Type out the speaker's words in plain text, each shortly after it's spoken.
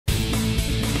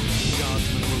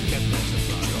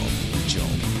job.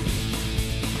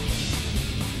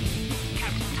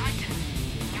 Captain Titan,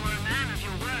 you are a man of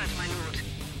your word, my lord.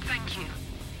 Thank you.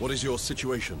 What is your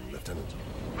situation, Lieutenant?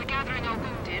 We're gathering our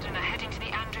wounded and are heading to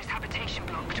the Andrews habitation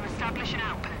block to establish an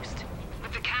outpost.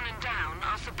 With the cannon down,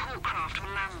 our support craft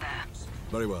will land there.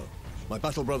 Very well. My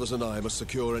battle brothers and I must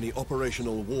secure any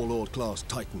operational Warlord-class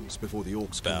Titans before the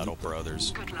Orcs can... Battle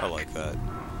brothers. Good luck. I like that.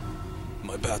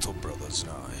 My battle brothers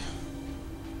and I.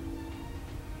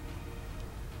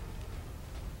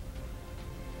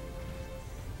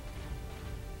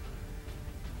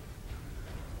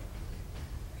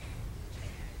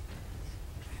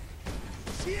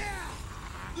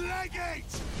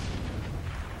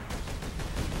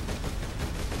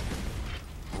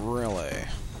 Really?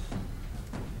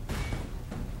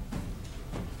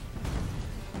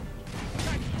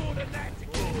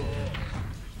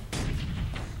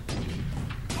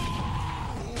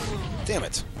 Damn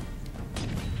it.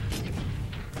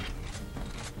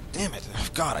 Damn it.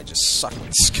 God, I just suck with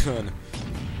this gun.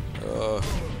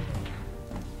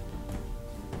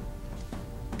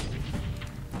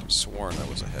 I've sworn that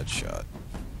was a headshot.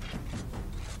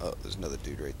 Oh, there's another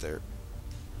dude right there.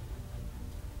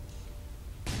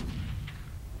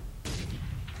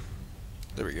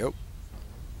 There we go.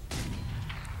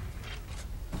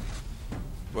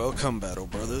 Welcome, Battle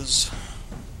Brothers.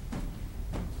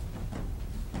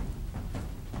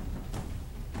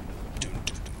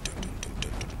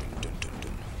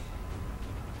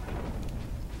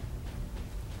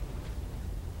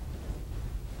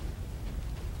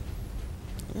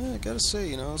 Yeah, I gotta say,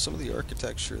 you know, some of the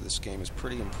architecture of this game is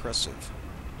pretty impressive.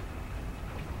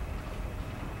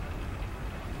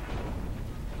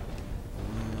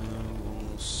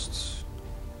 Almost.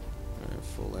 Alright,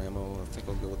 full ammo. I think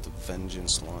I'll go with the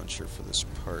Vengeance launcher for this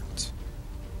part.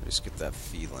 I just get that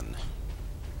feeling.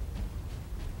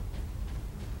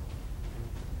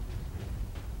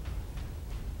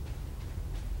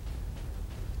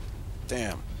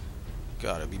 Damn.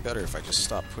 God, it'd be better if I just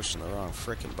stopped pushing the wrong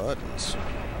frickin' buttons.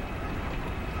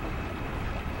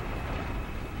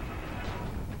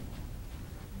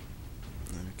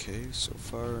 Okay, so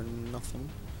far nothing.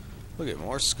 Look at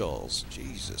more skulls.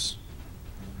 Jesus.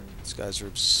 These guys are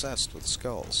obsessed with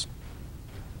skulls.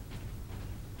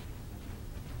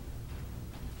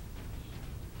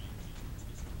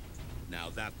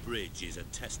 Now that bridge is a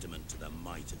testament to the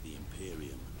might of the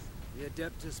Imperium. The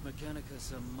Adeptus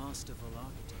Mechanicus are masterful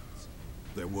architects.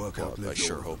 Their work Well, outlived I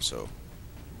sure all. hope so.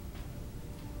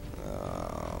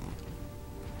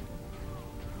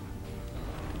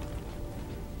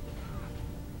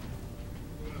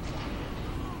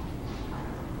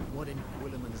 What in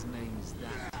Quilliman's name is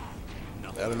that?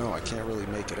 I don't know, I can't really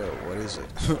make it out. What is it?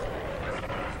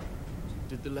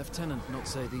 Did the lieutenant not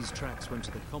say these tracks went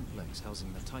to the complex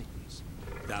housing the Titans?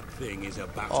 That thing is a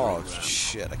battering Oh, ram.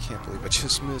 shit, I can't believe I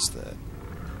just missed that.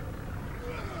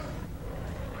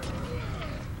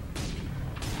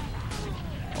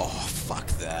 Oh, fuck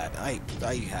that. I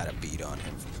had a beat on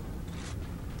him.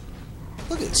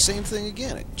 Look at the same thing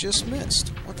again. It just missed.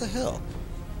 What the hell?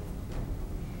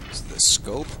 Is the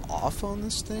scope off on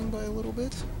this thing by a little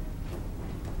bit?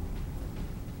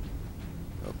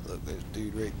 Oh, look, there's a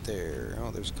dude right there.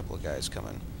 Oh, there's a couple of guys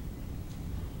coming.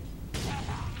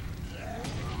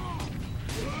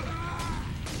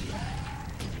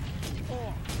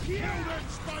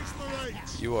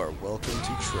 You are welcome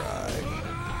to try.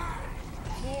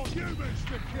 More humans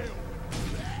to kill.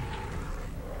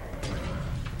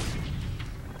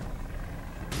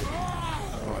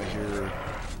 Oh, I hear...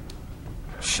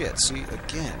 Shit, see,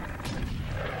 again.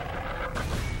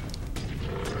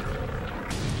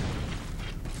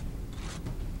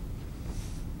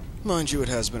 Mind you, it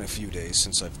has been a few days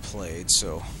since I've played,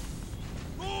 so...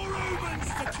 More humans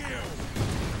to kill.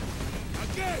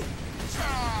 Again.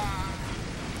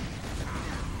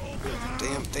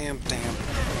 Damn.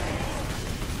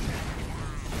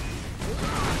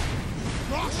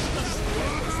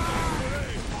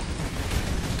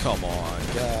 Come on,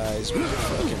 guys, we're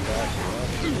fucking back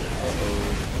here.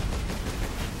 Uh-oh.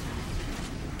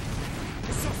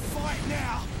 It's a fight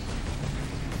now.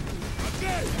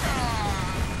 Again.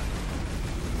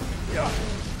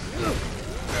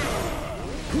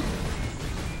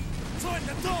 Time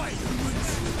to die, humans.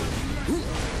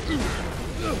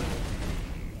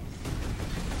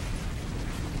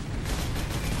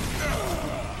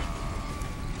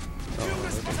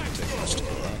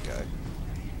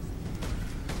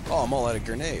 Oh, I'm all out of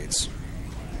grenades.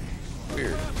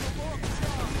 Weird.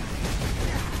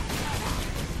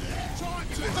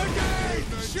 Again!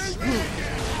 Shoot me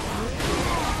again!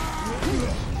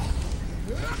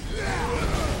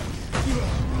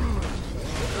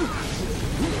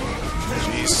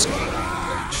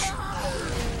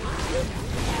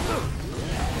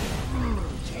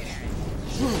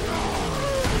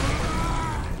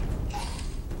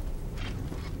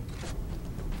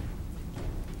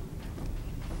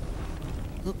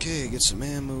 Okay, get some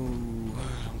ammo.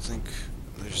 I don't think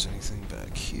there's anything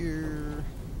back here.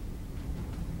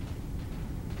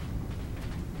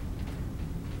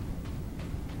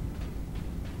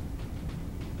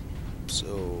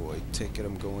 So, I take it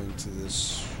I'm going to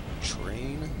this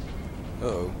train?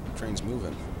 Uh-oh, train's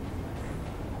moving.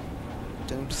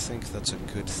 Don't think that's a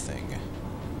good thing.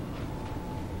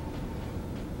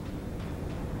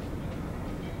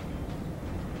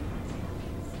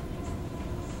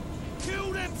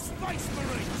 Kill them Space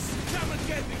Marines! Come and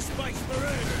get me, Space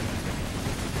Marine!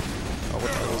 Oh, what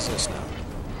the hell is this now?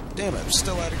 Damn it, I'm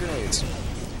still out of grenades.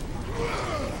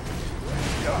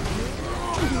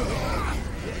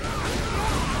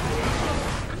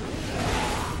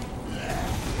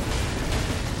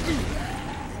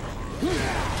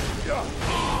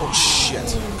 Oh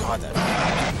shit. God, that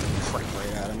cracked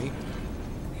right out of me.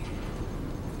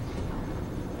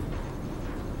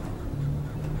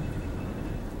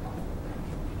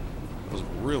 It was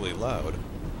really loud.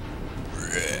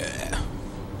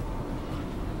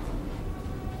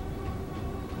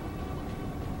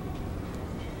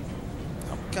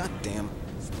 Oh, goddamn.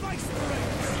 Space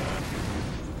Marines!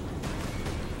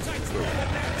 Take me out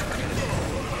of there!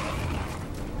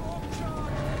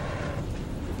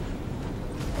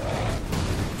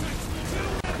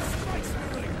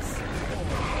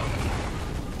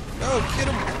 Oh, get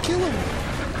him! Kill him!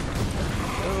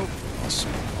 Oh,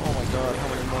 awesome. Oh my god, how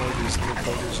many more of these little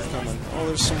buggers are coming? Oh,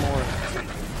 there's some more.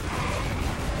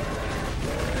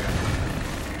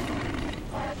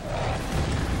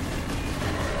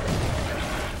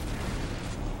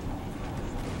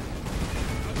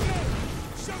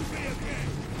 Shoot me again!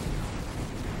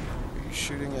 Are you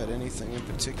shooting at anything in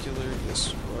particular?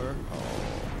 Yes, you are. Oh,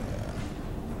 yeah.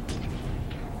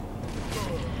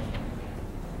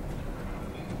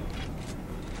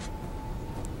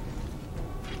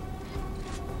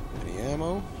 Any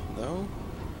ammo? No?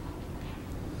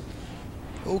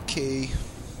 Okay.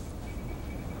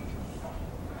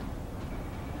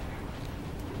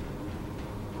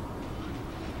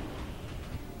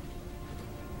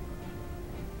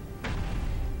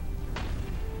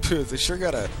 They sure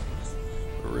got a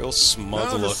real smug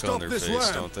Now to look stop on their this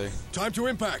face, ram. don't they? Time to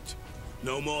impact.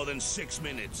 No more than 6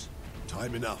 minutes.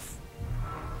 Time enough.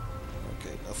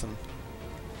 Okay, nothing.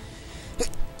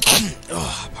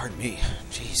 Oh, pardon me.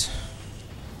 Jeez.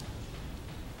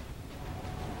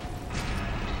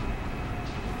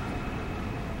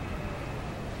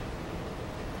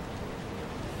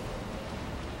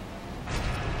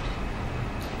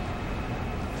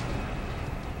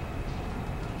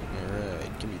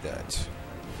 Alright, give me that.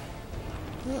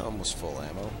 Almost full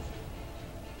ammo.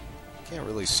 Can't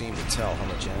really seem to tell how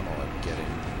much ammo I'm getting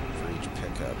for each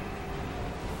pickup.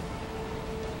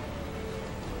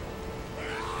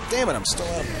 Damn it, I'm still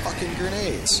out of fucking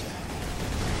grenades.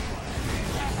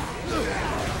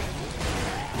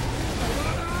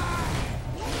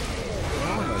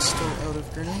 How am I still out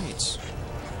of grenades?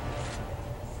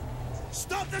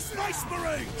 Stop the Space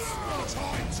Marines!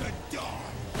 Time to die!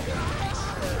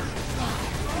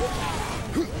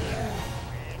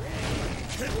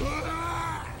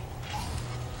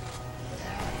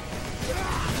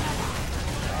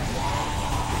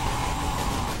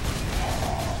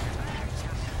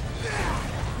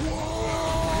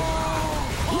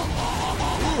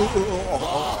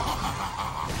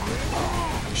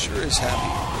 He sure is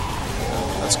happy.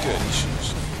 Oh, that's good.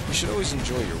 You should always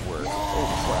enjoy your work. Oh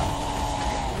crap.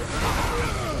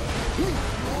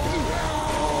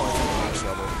 Oh, I think I'm in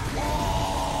trouble.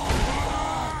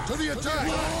 To the attack!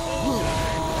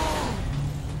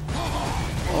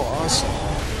 Oh, awesome.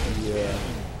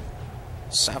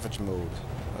 The savage mode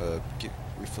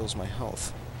refills my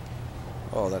health.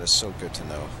 Oh, that is so good to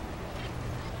know.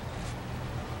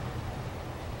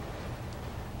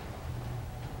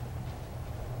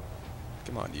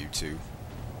 Come on, you two.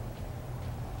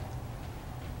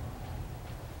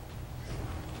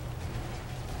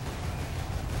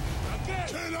 Again!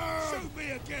 Shoot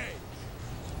me again!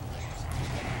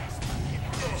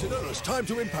 It's time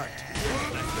to impact.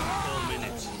 4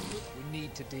 minutes. We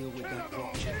need to deal with that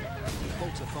dropship.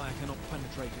 Bolter fire cannot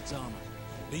penetrate its armor.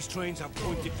 These trains have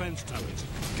point defense turrets.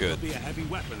 Good. There'll be a heavy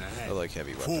weapon ahead. I like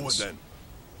heavy weapons. Forward then.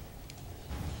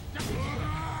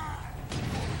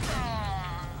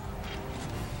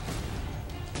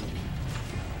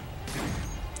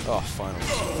 Oh, finally,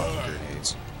 some fucking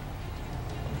grenades.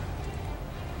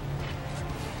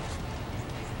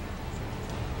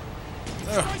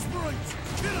 Space Marines!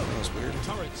 Kill them! That was weird.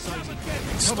 Turret sighted.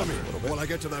 Cover me while I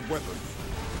get to that weapon.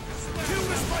 Kill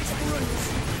the Space Marines!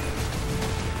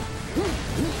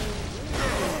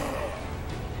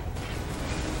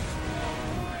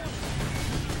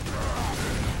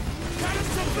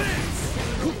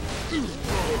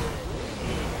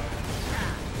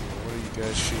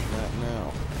 guys shooting at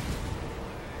now?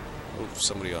 Oh,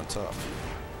 somebody on top.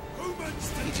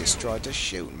 He just tried to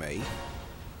shoot me.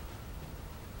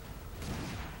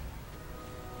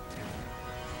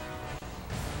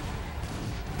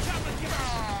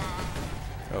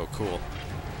 Oh, cool.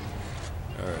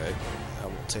 Alright, I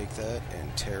will take that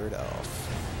and tear it off.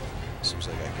 Seems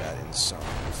like I got in some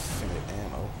infinite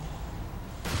ammo.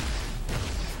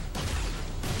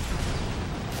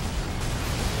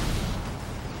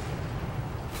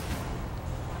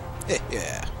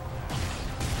 Yeah.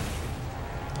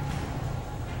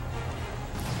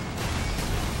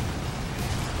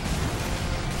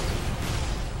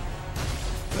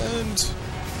 And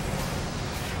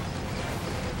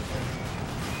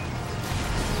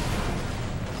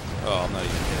oh, I'm not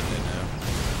even getting it now.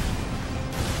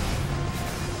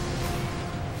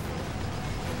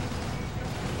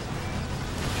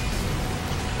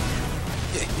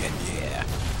 Yeah.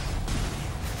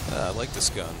 I like this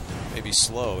gun. Maybe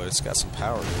slow, but it's got some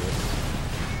power to it.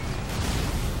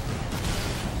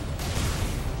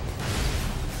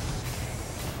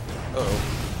 Uh-oh.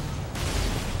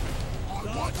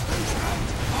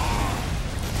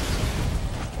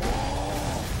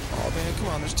 Oh man, come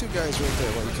on, there's two guys right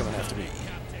there. Why are you coming after me?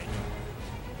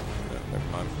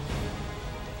 Never mind.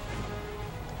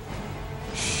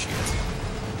 Shit.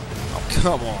 Oh,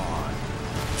 come on.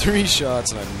 3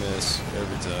 shots and I miss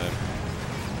every time.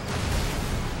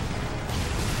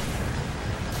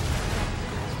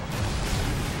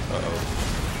 Uh-oh.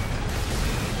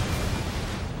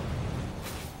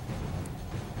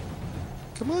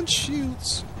 Come on,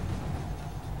 shields.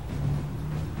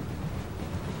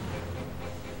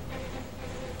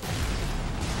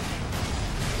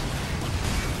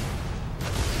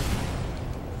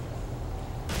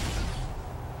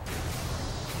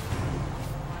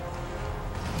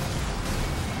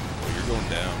 Oh, you're going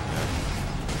down, man.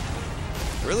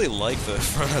 I really like the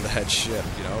front of that ship,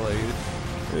 you know, like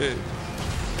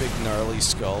big gnarly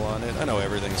skull on it. I know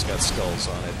everything's got skulls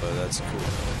on it, but that's a cool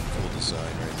design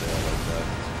right there. I like that.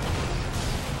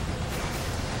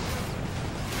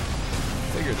 I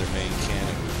figured their main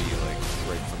cannon would be like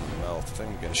right from the mouth. I think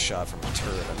I'm getting shot from a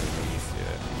turret underneath.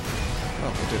 Yeah.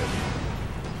 Oh, I did it.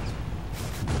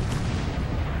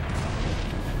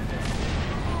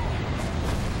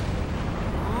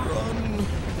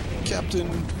 Run, Captain,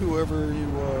 whoever you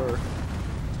are.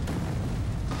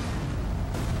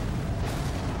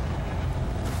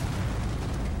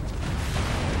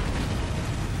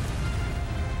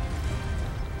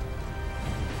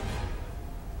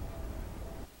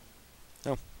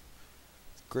 Oh.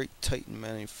 Great Titan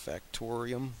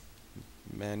Manufactorium.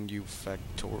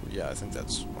 Yeah, I think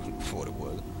that's what it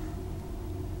was.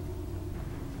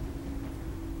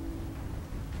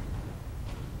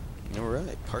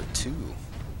 Alright, part 2.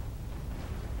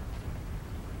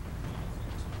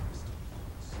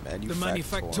 The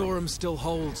Manufactorium still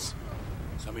holds.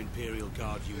 Some Imperial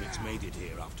Guard units made it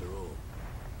here after all.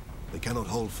 They cannot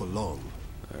hold for long.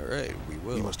 Alright, we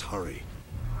will. We must hurry.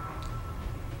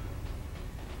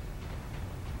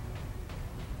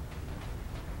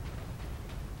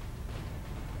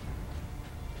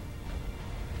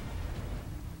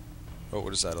 Oh,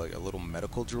 what is that, like a little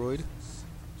medical droid?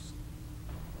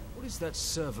 What is that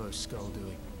servo skull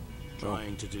doing?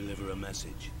 Trying to deliver a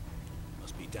message.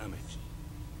 Must be damaged.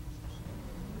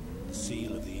 The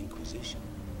seal of the Inquisition.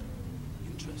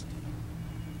 Interesting.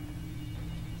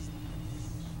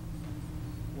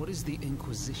 What is the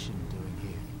Inquisition doing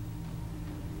here?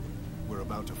 We're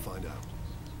about to find out.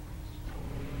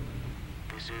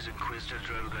 This is Inquisitor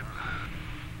Drogan.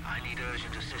 I need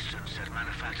urgent assistance at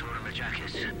Manufactorium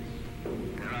Ajakis.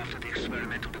 They're after the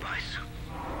experimental device.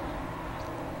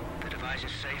 The device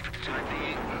is safe for the time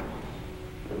being.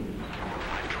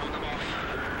 I've drawn them off,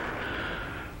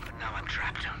 but now I'm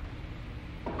trapped.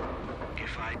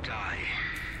 If I die,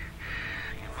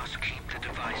 you must keep the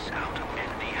device out of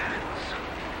enemy hands,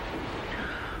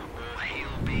 or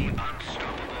he'll be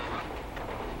unstoppable.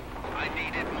 I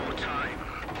needed more time.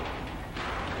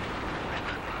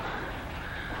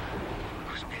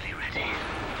 I was nearly ready.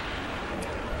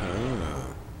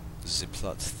 Ah, the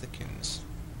plot thickens.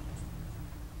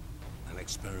 An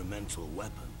experimental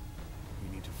weapon. We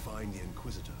need to find the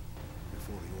Inquisitor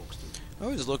before the Orcs do. I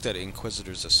always looked at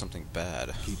Inquisitors as something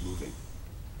bad. Keep moving.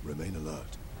 Remain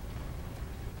alert.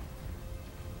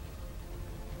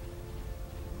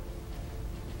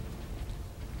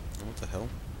 What the hell?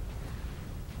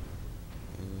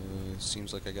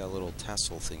 Seems like I got little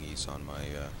tassel thingies on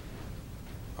my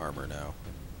armor now.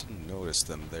 I didn't notice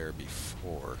them there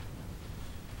before.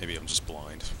 Maybe I'm just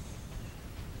blind.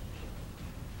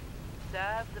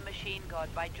 Serve the machine god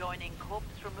by joining corpse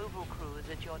removal crews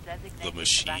at your designated The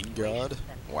machine god? center.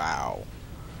 Wow.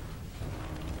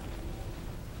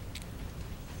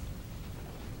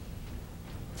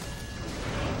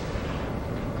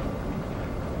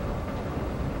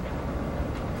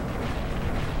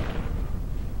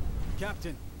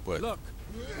 Captain, What? look.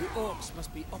 The orcs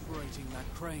must be operating that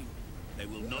crane. They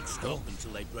will not stop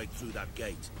until they break through that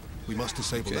gate. We must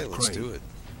disable Okay, that let's crane. do it.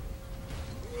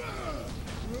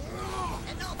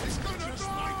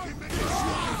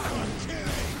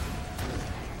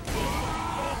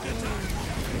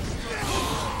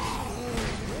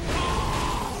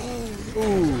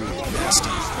 Ooh, nasty.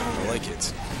 I like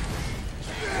it.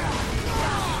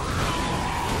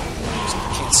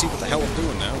 I can't see what the hell I'm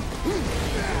doing now.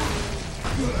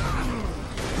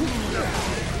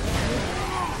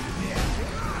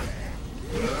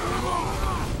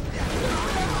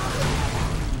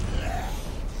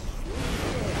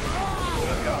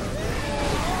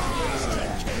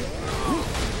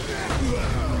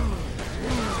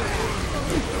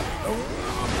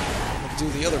 Do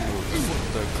the other move,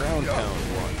 the ground pound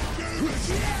one.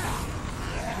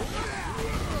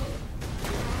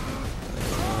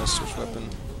 Switch weapon.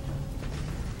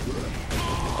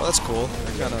 Oh, that's cool.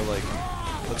 They're kind of like,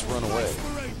 let's run away.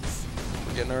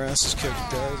 We're getting our asses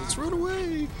kicked, guys. Let's run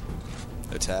away.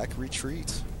 Attack,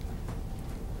 retreat.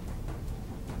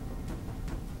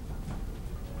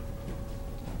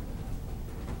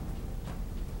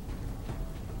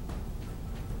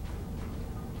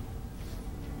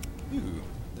 Ooh,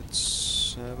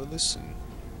 let's have a listen.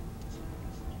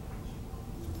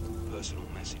 Personal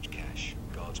message cache.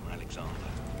 Guardsman Alexander.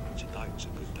 Today was a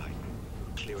good day.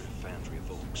 We cleared a foundry of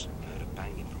orcs and heard a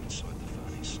banging from inside the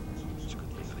furnace. It's a good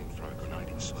thing I didn't throw a grenade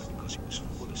inside because it was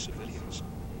full of civilians.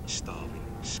 Starving,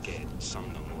 scared,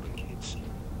 some no more than kids.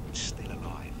 But still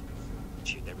alive.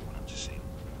 Cheered everyone up to see it.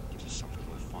 Gives us something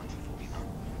worth fighting for, you know.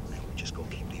 Now we just got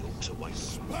to keep the orcs away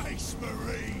from them. Space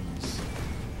Marines!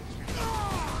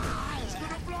 It's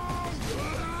gonna blow!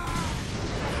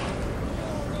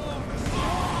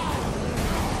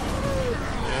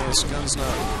 Yeah, this gun's not.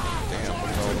 Damn, look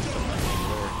at all of them there.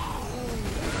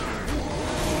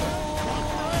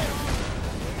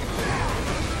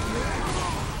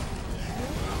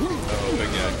 Oh,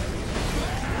 big guy.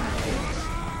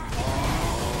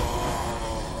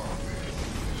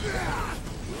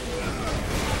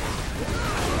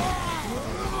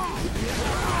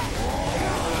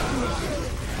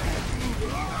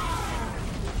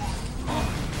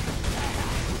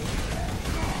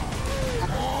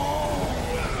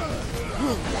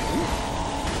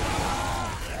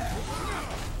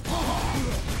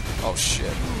 Oh shit.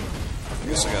 I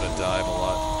guess I gotta dive a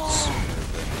lot sooner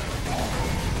than...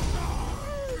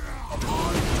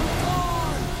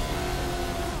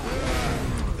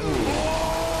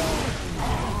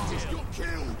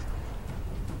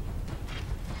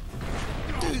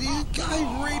 Dude, you guy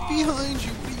right behind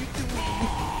you. What are you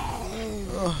doing?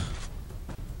 Ugh.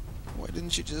 Why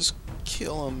didn't you just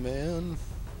kill him, man?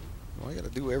 Well, I gotta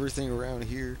do everything around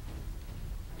here.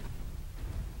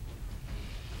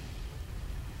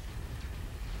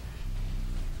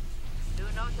 Do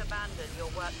not abandon your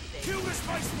workstation. Kill the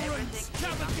Space Marines!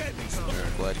 Come and get me, Space!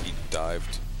 I'm glad he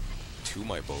dived to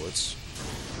my bullets.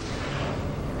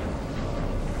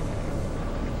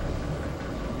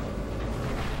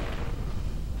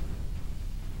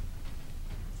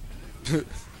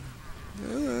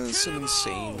 Some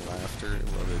insane laughter. I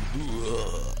love it.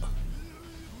 Ugh.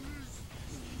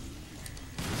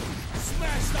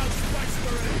 Smash those Space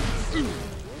Marines!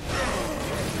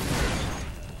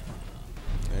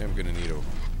 I am gonna need a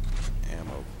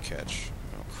ammo catch.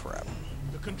 Oh crap.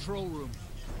 The control room.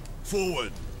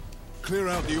 Forward! Clear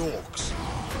out the orcs.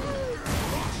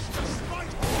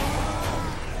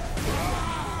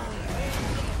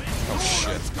 Oh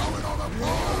shit.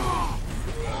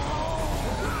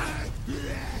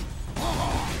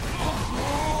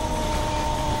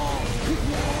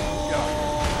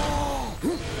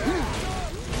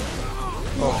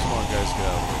 Oh, come on, guys, get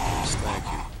out of the way, please. Thank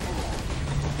you.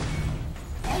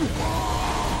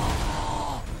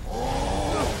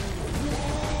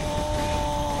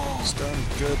 It's done.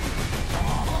 Good.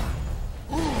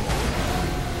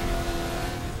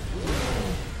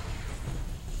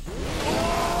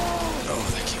 Oh,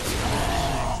 thank you.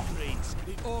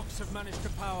 The orcs have managed to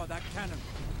power that cannon.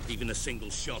 Even a single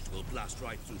shot will blast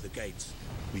right through the gates.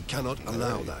 We cannot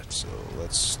allow Alright, that. so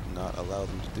let's not allow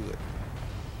them to do it.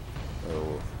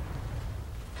 Oh.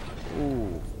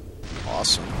 Ooh.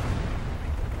 Awesome.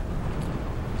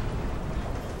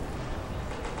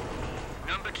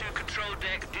 Number 2 control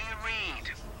deck, do you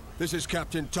read? This is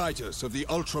Captain Titus of the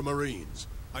Ultramarines.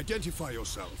 Identify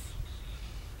yourself.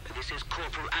 This is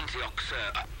Corporal Antioch,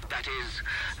 sir. That is,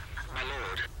 my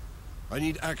lord. I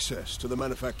need access to the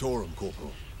Manufactorum,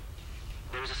 Corporal.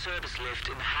 There is a service lift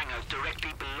in the hangar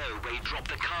directly below where you drop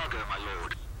the cargo, my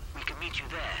lord. We can meet you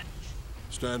there.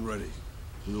 Stand ready.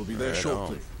 We will be there Right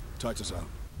shortly. on. Titus out.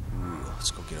 Ooh, let's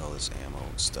go get all this ammo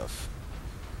and stuff.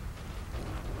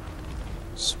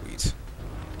 Sweet.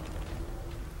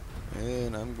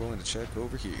 And I'm going to check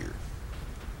over here.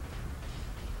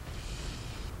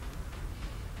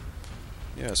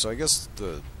 Yeah, so I guess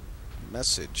the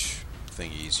message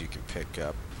thingies you can pick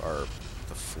up are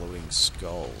the floating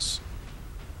skulls.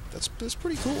 That's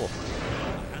pretty cool.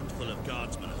 A handful of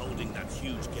guardsmen holding that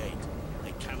huge gate.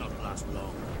 They cannot last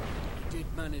long. We did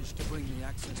manage to bring the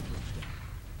access bridge down,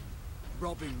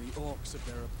 robbing the orcs of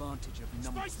their advantage of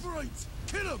numbers. Space Marines!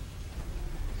 Kill them!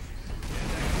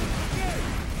 Again!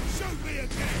 Shoot me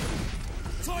again!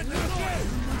 Tighten it again!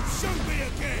 Shoot me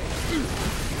again!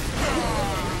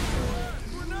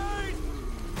 Grenade!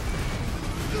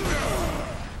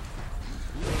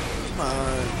 Come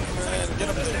on, man, get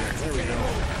up there. There we go.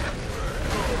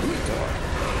 Oh my god.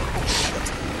 Shit.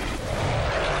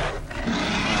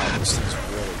 Wow, this thing's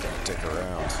really gonna dick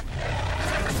around.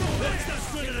 Where's that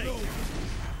grenade?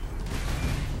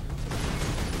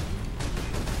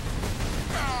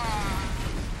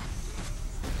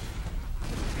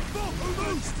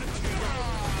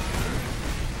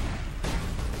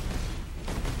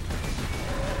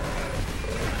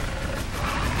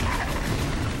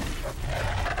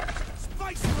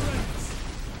 Space Marines!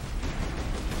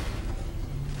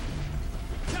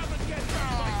 Come and get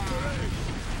Space Marines!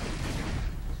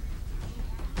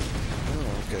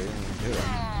 Oh, okay, hit him.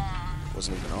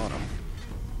 Wasn't even on him.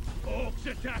 Orcs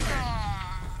attacking!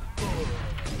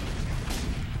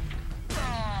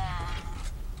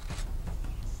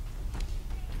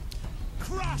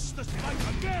 Crush the space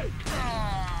again!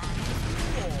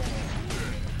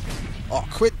 Oh,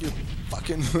 quit your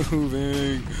fucking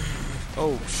moving.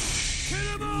 Oh,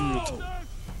 Kill them shoot. all!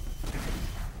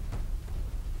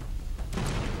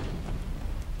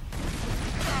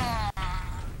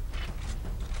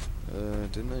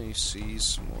 Didn't I see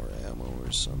some more ammo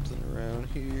or something around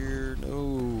here?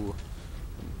 No.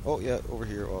 Oh, yeah, over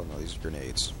here. Oh, no, these are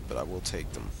grenades, but I will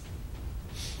take them.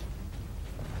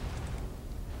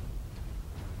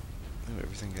 Oh,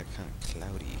 everything got kind of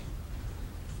cloudy.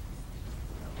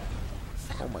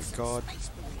 Oh my god.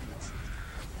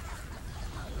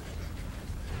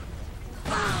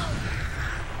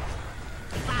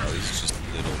 Oh, these are just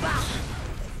little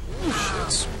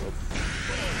shits. Oh,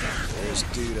 there's a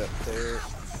dude up there.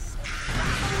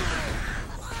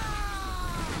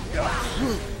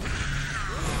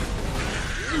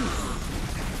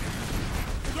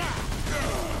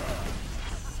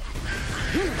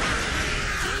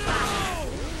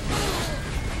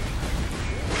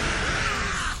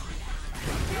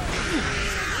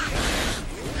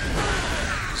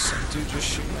 Some dude just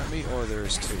shooting at me, or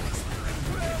there's two.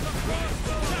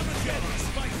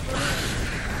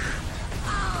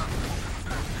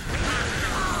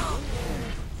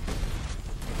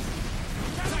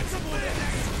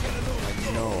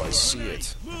 I know, I see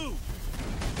it.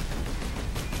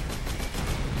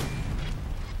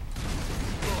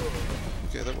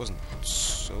 Okay, that wasn't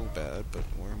so bad, but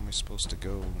where am I supposed to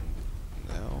go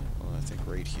now? Well, I think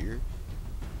right here.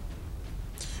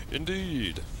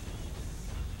 Indeed.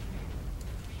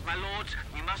 My lords,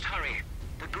 we must hurry.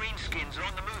 The greenskins are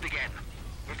on the move again.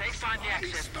 If they find the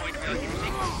access point we are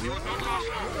using, we will not last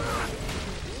long.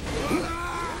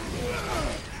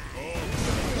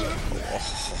 Oh,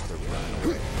 they're running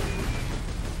away.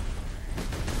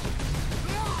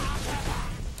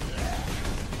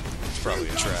 It's probably a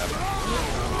trap.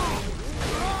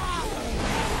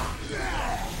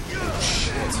 Oh,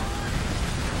 shit.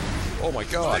 Oh my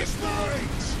god.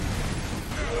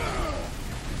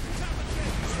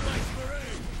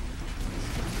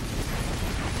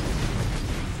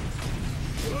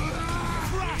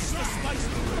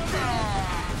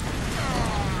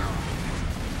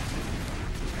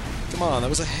 Come on, that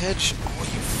was a hedge. Oh,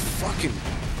 you fucking...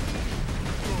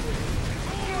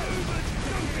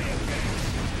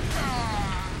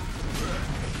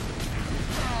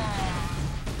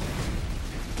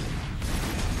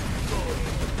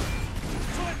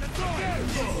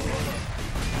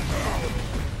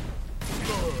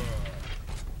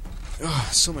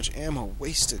 Ugh, so much ammo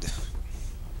wasted.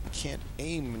 Can't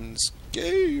aim in this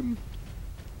game.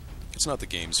 It's not the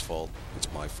game's fault.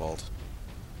 It's my fault.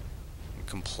 I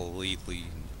completely,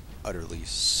 utterly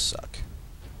suck.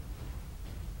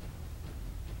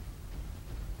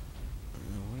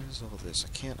 What is all this? I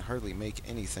can't hardly make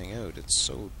anything out. It's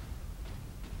so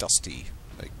dusty,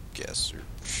 I guess, or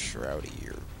shroudy,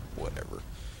 or whatever.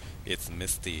 It's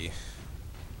misty.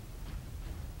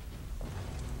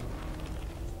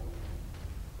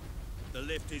 The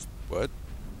lift is... What?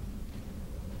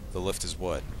 The lift is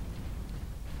what?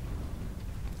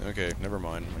 Okay, never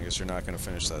mind. I guess you're not going to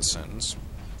finish that sentence.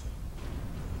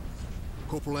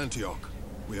 Corporal Antioch,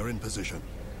 we are in position.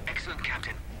 Excellent,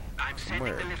 Captain. I'm sending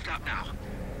Where? the lift up now.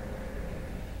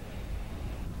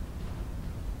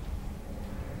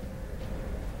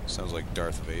 Sounds like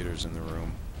Darth Vader's in the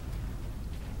room.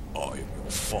 I am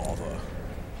your father.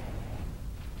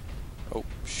 Oh,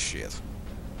 shit.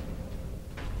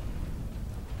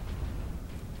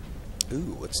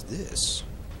 Ooh, what's this?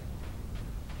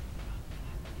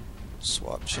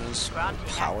 Swap chase, Granting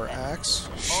power access.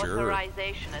 axe? Sure.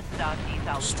 Authorization as Starkey's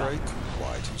Ultra. Strike,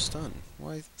 Y to stun.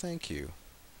 Why, thank you.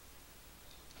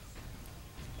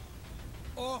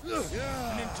 Orcs!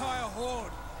 An entire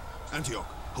horde! Antioch,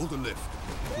 hold the lift.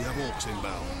 We have orcs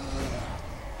inbound.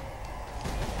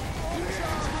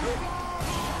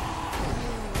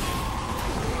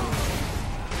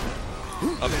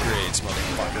 Upgrades,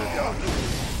 motherfucker.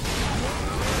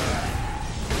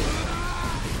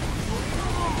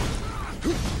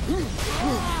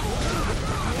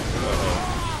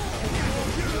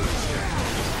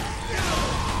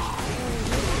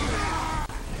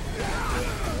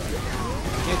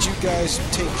 Can't you guys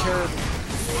take care of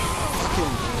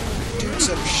fucking dudes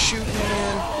that are shooting,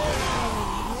 man?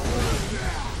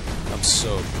 I'm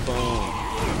so boned.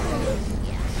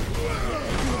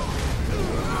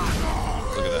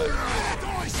 Look at that.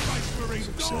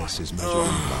 Success is measured.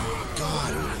 Oh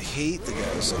god, I hate the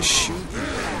guys that shoot you,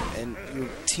 and your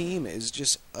team is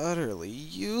just utterly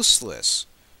useless.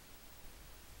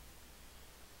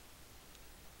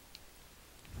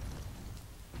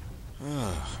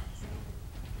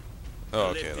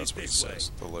 Oh, okay, that's what it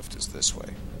says. The lift is this way.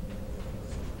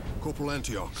 Corporal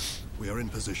Antioch, we are in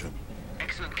position.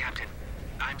 Excellent, Captain.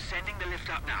 I'm sending the lift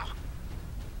up now.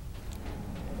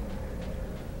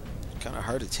 Kind of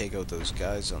hard to take out those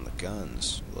guys on the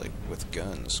guns, like with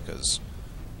guns, because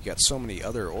you got so many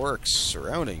other orcs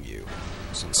surrounding you.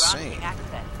 It's insane. Granting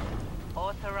access.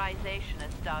 Authorization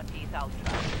as Starkey's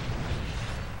Ultra.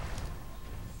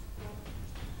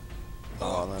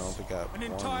 Oh no, we got An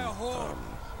entire horde.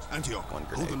 Antioch, one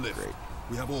hold the grenade, lift. great.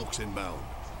 We have orcs inbound.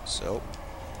 So,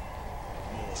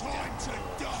 Time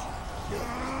to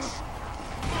die!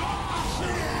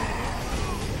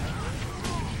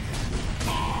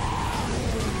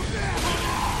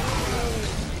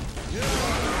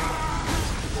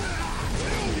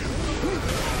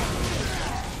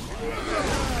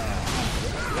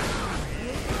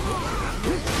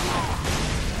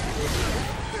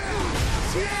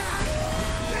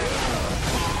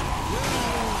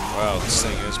 wow, this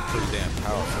thing is pretty damn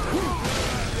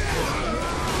powerful.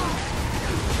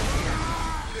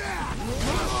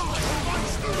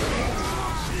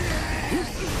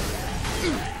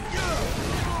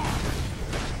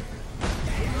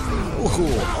 Ooh,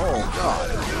 oh god.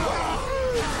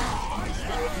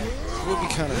 It would be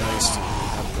kind of nice to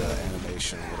have the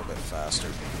animation a little bit faster.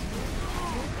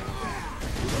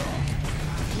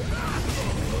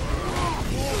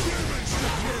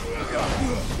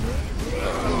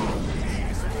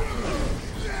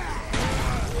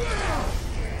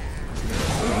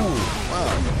 Ooh,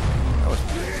 wow. That was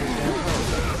pretty damn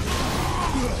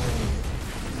powerful.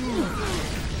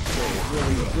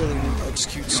 Okay, really need to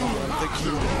execute someone. Thank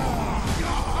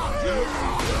you.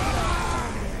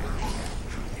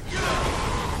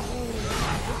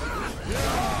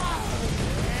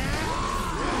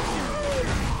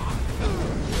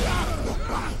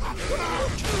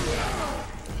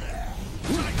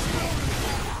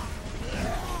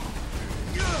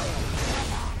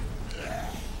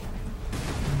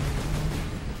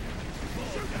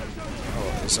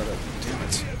 Oh, is that a... damn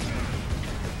it.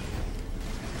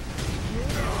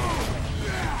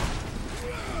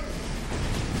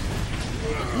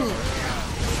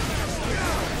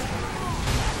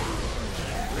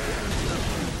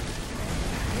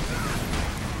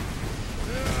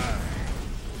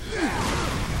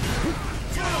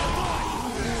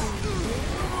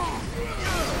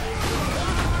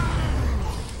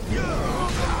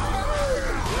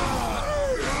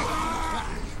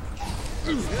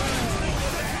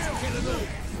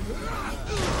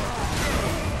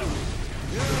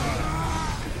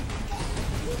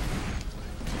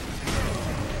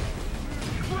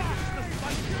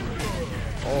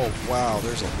 Oh, wow,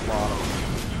 there's a lot of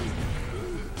them.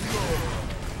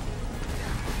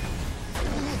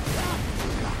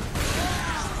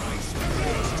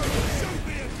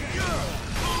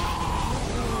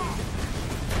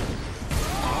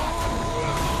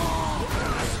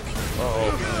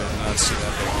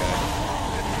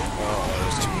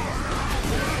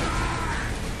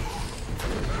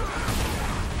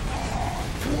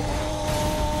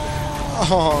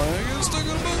 Oh, I got stuck in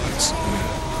the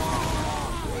bullets.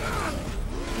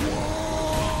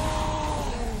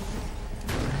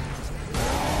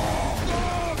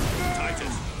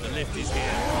 Titus, the lift is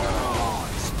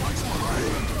here.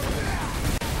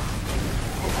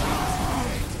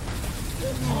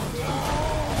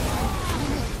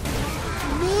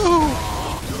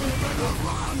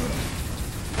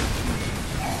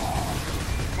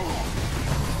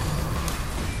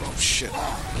 Oh shit.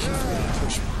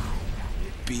 Push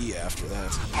B after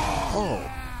that.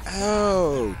 Oh,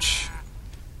 ouch.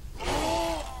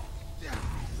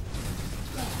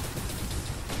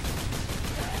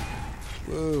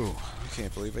 Whoa, I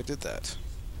can't believe I did that.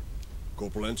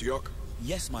 Corporal Antioch,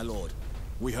 Yes, my lord.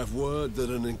 we have word that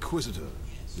an Inquisitor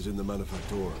is in the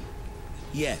Manufactorum.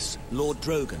 Yes, Lord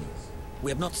Drogon.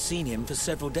 We have not seen him for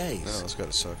several days. Oh, that's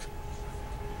gotta suck.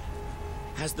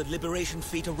 Has the Liberation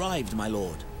fleet arrived, my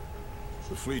lord?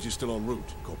 The fleet is still en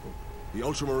route, Corporal. The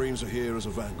Ultramarines are here as a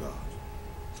vanguard.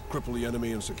 Cripple the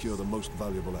enemy and secure the most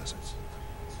valuable assets.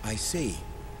 I see.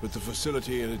 But the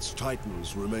facility and its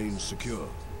Titans remain secure.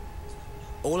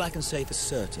 All I can say for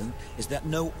certain is that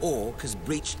no orc has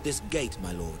breached this gate,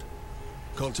 my lord.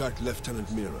 Contact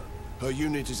Lieutenant Mira. Her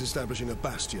unit is establishing a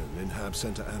bastion in Hab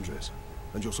Center Andres.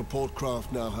 And your support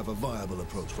craft now have a viable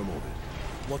approach from orbit.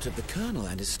 What of the Colonel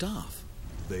and his staff?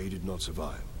 They did not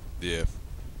survive. Yeah,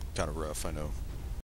 kind of rough, I know.